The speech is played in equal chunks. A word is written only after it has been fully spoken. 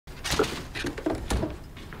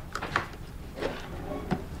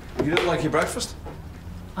You didn't like your breakfast?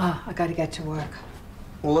 Ah, I gotta get to work.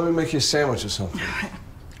 Well, let me make you a sandwich or something.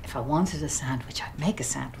 If I wanted a sandwich, I'd make a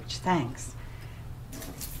sandwich. Thanks.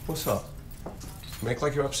 What's up? Make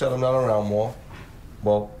like you're upset I'm not around more.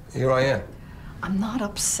 Well, here I am. I'm not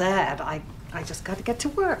upset. I just gotta get to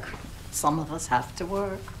work. Some of us have to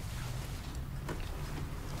work.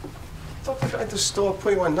 I thought the guy at the store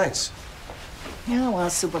put you on nights. Yeah, well,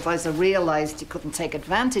 supervisor realized he couldn't take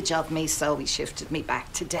advantage of me, so he shifted me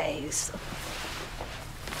back to days.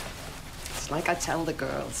 It's like I tell the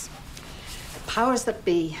girls. The powers that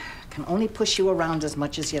be can only push you around as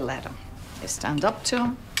much as you let them. You stand up to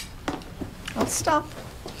them, they'll stop.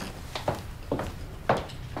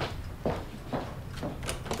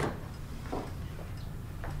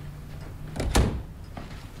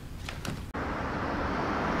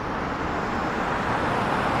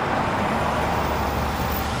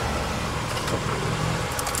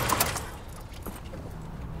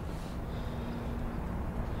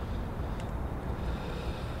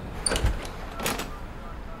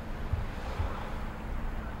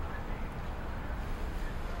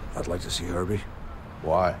 I'd like to see Herbie.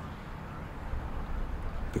 Why?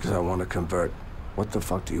 Because I want to convert. What the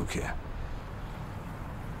fuck do you care?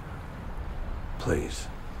 Please.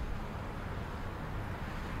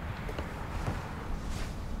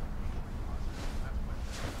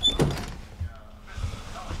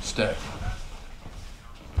 Stay.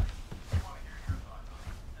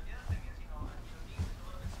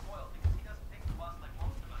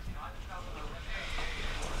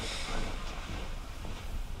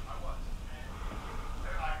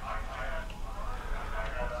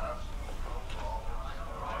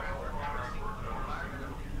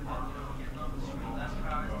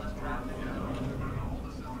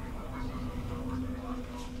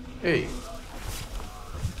 Hey,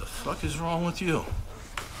 what the fuck is wrong with you?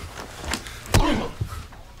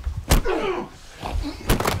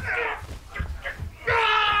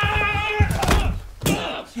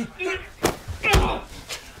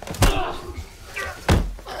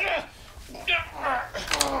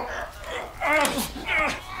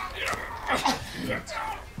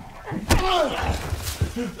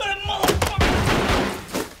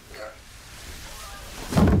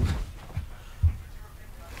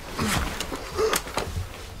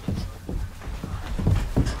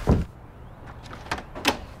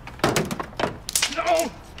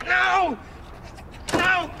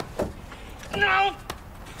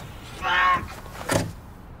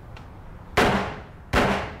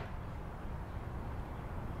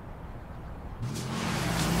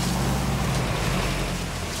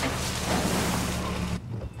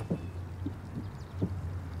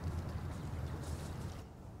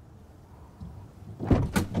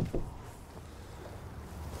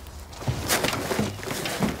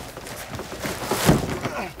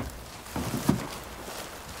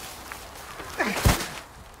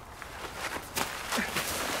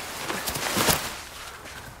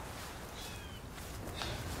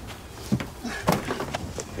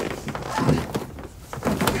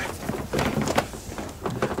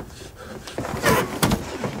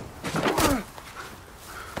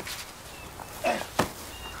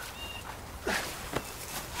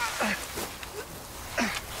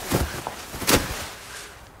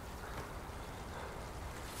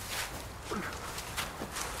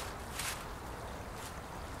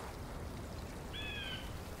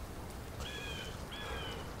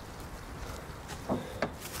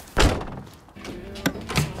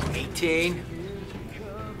 $18.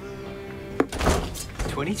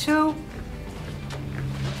 $22?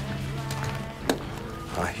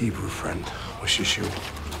 Our Hebrew friend wishes you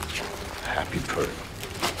a happy Purim.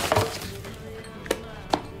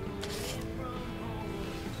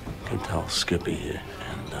 You can tell Skippy here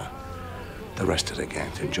and the rest of the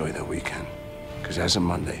gang to enjoy their weekend. Because as of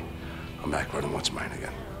Monday, I'm back running what's mine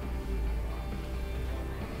again.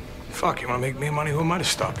 Fuck, you wanna make me money? Who am I to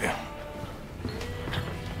stop you?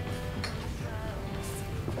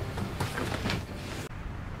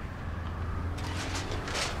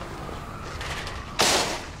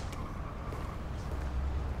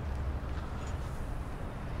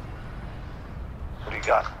 What do you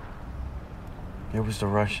got? It was the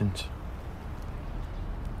Russians.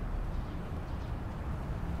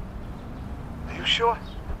 Are you sure?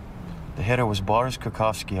 The hitter was Boris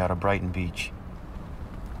Kukovsky out of Brighton Beach.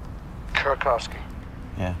 Kurkowski.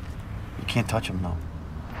 Yeah. You can't touch him, though.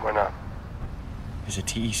 Why not? He's a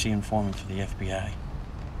TEC informant for the FBI.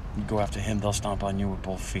 You go after him, they'll stomp on you with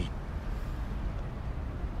both feet.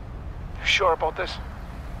 You sure about this?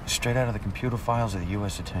 Straight out of the computer files of the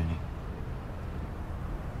U.S. Attorney.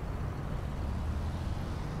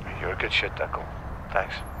 You're a good shit, Deckle.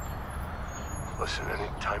 Thanks. Listen,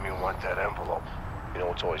 anytime you want that envelope, you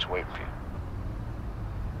know it's always waiting for you.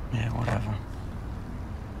 Yeah, whatever.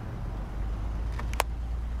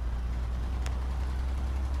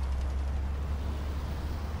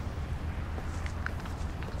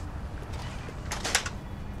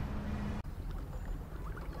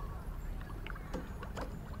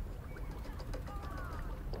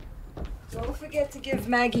 Don't forget to give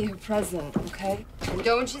Maggie her present, okay? And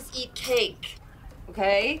don't just eat cake,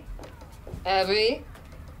 okay? Abby,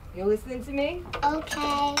 you listening to me?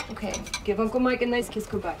 Okay. Okay, give Uncle Mike a nice kiss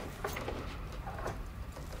goodbye.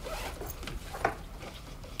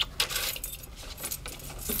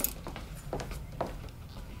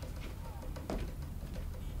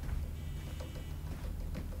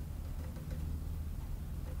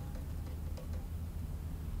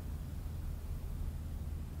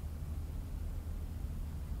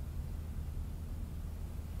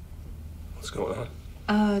 What's going on?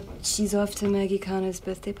 She's off to Maggie Connor's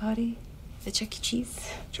birthday party at Chuck E.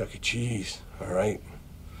 Cheese. Chuck E. Cheese. All right.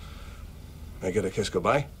 I get a kiss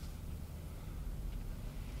goodbye?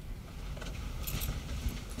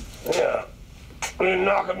 Yeah. You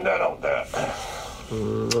knock him dead out there.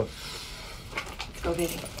 Let's go,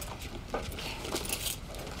 baby.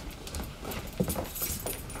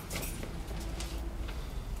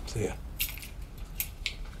 See ya.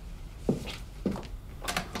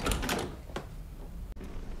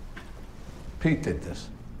 Pete did this.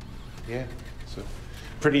 Yeah, so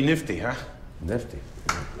pretty nifty, huh? Nifty.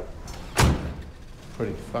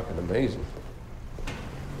 Pretty fucking amazing.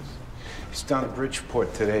 He's down at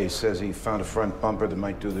Bridgeport today. He says he found a front bumper that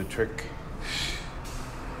might do the trick.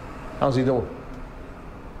 How's he doing?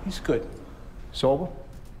 He's good. Sober?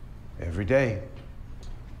 Every day.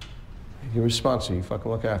 You're responsible. You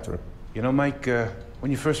fucking look after him. You know, Mike,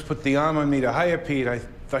 when you first put the arm on me to hire Pete, I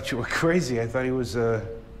thought you were crazy. I thought he was a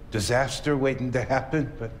disaster waiting to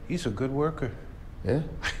happen, but he's a good worker. Yeah?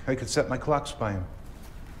 I could set my clocks by him.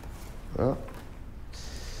 Well,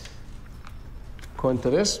 according to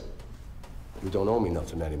this, you don't owe me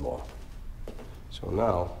nothing anymore. So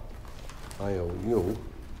now, I owe you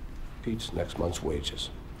Pete's next month's wages.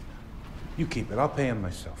 You keep it. I'll pay him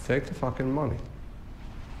myself. Take the fucking money.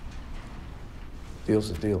 Deal's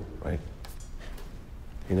a deal, right?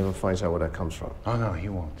 He never finds out where that comes from. Oh, no, he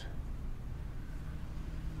won't.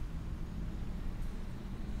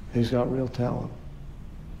 He's got real talent.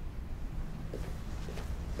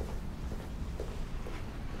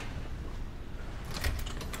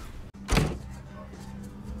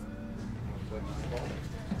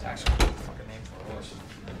 Tax fucking name for a horse.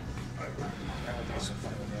 I don't think so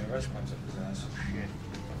funny when the IRS comes up his ass. Shit.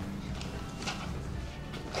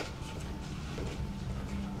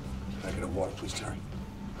 Can I get a water, please, Terry?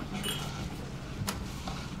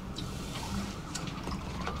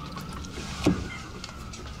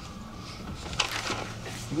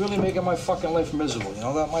 You're really making my fucking life miserable, you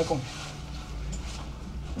know that, Michael?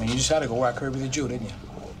 I mean, you just had to go whack Kirby the Jew, didn't you?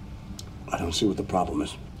 I don't see what the problem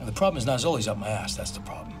is. And the problem is Nazzoli's up my ass, that's the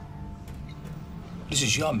problem. This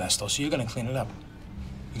is your mess, though, so you're gonna clean it up.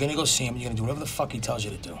 You're gonna go see him, you're gonna do whatever the fuck he tells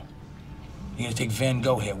you to do. You're gonna take Van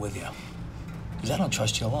Gogh here with you. Because I don't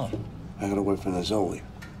trust you alone. I gotta wait for Nazzoli.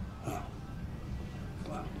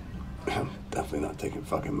 I'm definitely not taking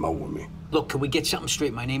fucking Mo with me. Look, can we get something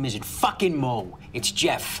straight? My name isn't fucking Mo. It's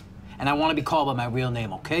Jeff. And I want to be called by my real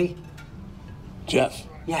name, okay? Jeff?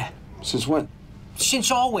 Yeah. Since when? Since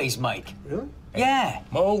always, Mike. Really? Yeah.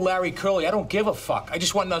 Mo, Larry, Curly, I don't give a fuck. I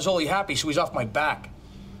just want Nazzoli happy so he's off my back.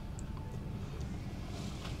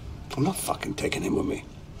 I'm not fucking taking him with me.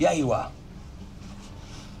 Yeah, you are.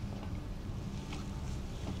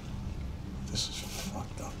 This is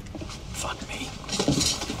fucked up. Fuck me.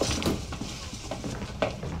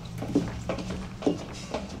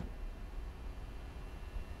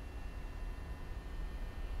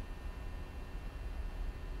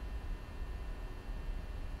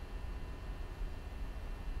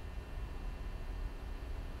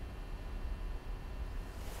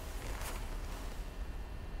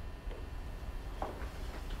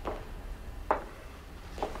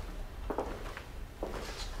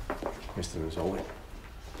 Mr. Nazzoli.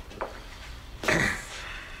 The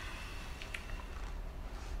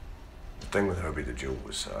thing with Herbie the Jew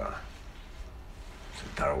was a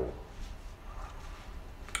terrible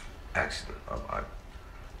accident.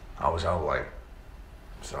 I was out late.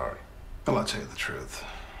 Sorry. Well, I'll tell you the truth.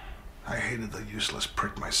 I hated the useless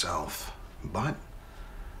prick myself. But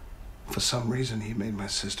for some reason, he made my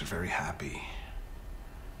sister very happy.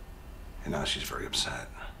 And now she's very upset.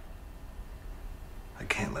 I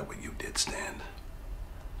can't let what you did stand.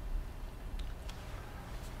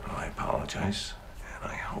 Well, I apologize.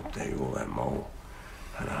 And I hope that you will let Mo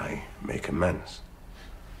and I make amends.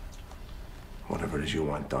 Whatever it is you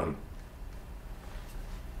want done,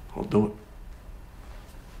 we'll do it.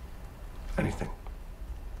 Anything.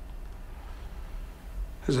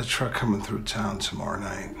 There's a truck coming through town tomorrow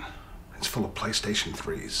night. It's full of PlayStation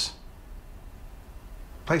 3s.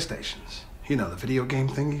 PlayStations. You know, the video game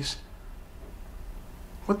thingies.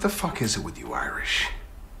 What the fuck is it with you Irish?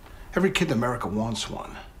 Every kid in America wants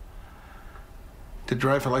one. The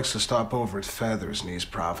driver likes to stop over at Feathers in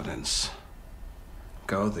East Providence.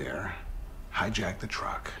 Go there, hijack the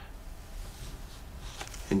truck,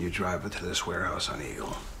 and you drive it to this warehouse on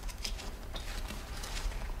Eagle.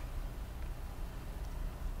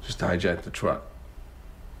 Just hijack the truck.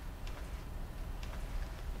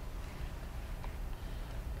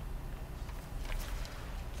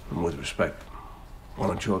 And with respect, why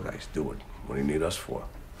don't your guys do it? What do you need us for?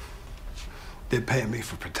 They're paying me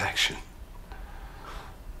for protection.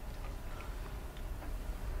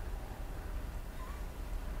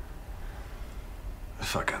 The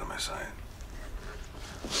fuck out of my sight.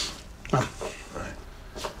 All right.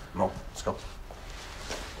 Mo, let's go.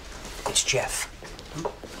 It's Jeff.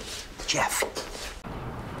 Jeff.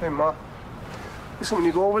 Hey, Ma. Listen, when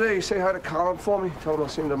you go over there, you say hi to Colin for me. Tell him I'll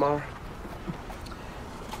see him tomorrow.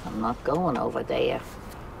 I'm not going over there.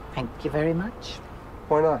 Thank you very much.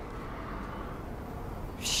 Why not?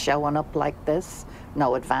 Showing up like this,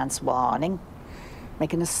 no advance warning,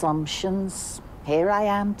 making assumptions. Here I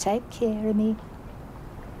am, take care of me.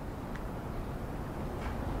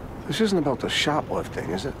 This isn't about the shoplifting,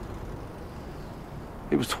 is it?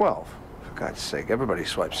 He was 12. For God's sake, everybody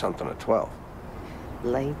swipes something at 12.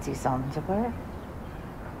 Ladies' underwear?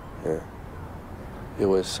 Yeah. He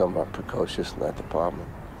was somewhat precocious in that department,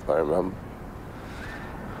 if I remember.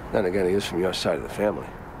 Then again, he is from your side of the family.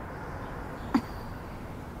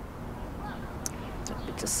 That'd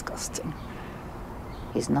be disgusting.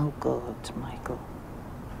 He's no good, Michael.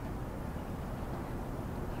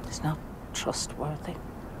 He's not trustworthy.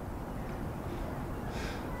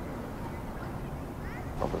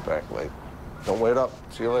 I'll be back late. Don't wait up.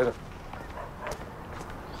 See you later.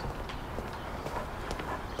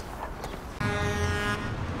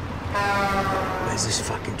 Where's this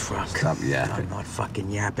fucking truck? Stop yapping. I'm not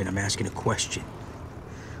fucking yapping. I'm asking a question.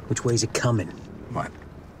 Which way is it coming? What?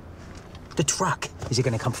 The truck. Is it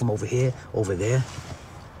gonna come from over here, over there?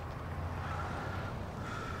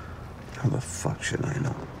 How the fuck should I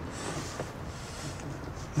know?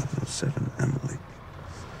 1107 Emily.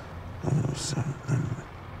 1107 Emily.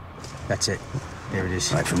 That's it. There it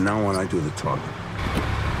is. All right, from now on, I do the talking.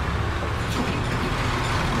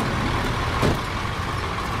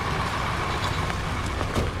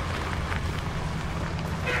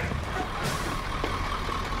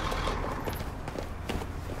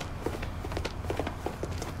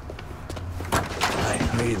 Hi,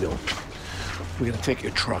 how you doing? We're gonna take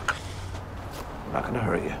your truck. We're not gonna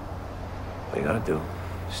hurt you. All you gotta do,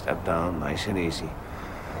 step down nice and easy,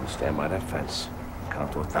 and stand by that fence.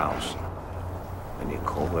 Count to 1,000. Then you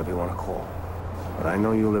call whoever you want to call. But I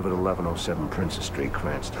know you live at 1107 Princess Street,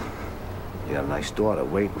 Cranston. You got a nice daughter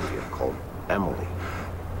waiting for you called Emily.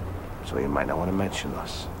 So you might not want to mention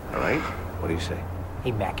us, all right? What do you say?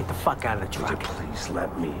 Hey, Mac, get the fuck out of the Would truck. you please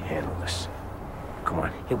let me handle this? Come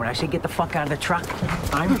on. Hey, when I say get the fuck out of the truck,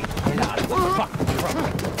 I'm get out of the fucking truck.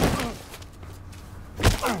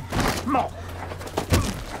 Mo!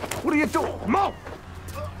 What are you doing? Mo!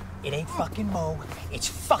 It ain't fucking Mo, it's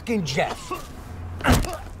fucking Jeff.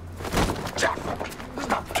 Jeff,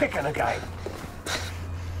 stop kicking a guy.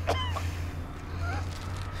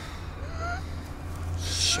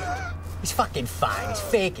 Shit. He's fucking fine. He's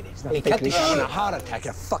faking it. Hey, cut the shit. Having a heart attack,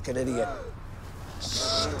 you fucking idiot.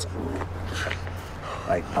 Shit.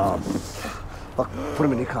 Right, look, put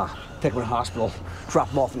him in your car. Take him to the hospital. Drop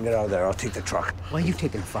him off and get out of there. I'll take the truck. Why are you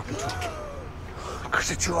taking the fucking truck?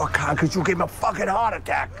 Because it's your car, because you gave him a fucking heart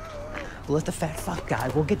attack. Well, let the fat fuck die.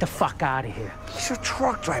 We'll get the fuck out of here. He's a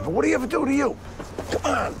truck driver. What do you ever do to you? Come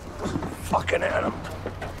on. Fucking animal.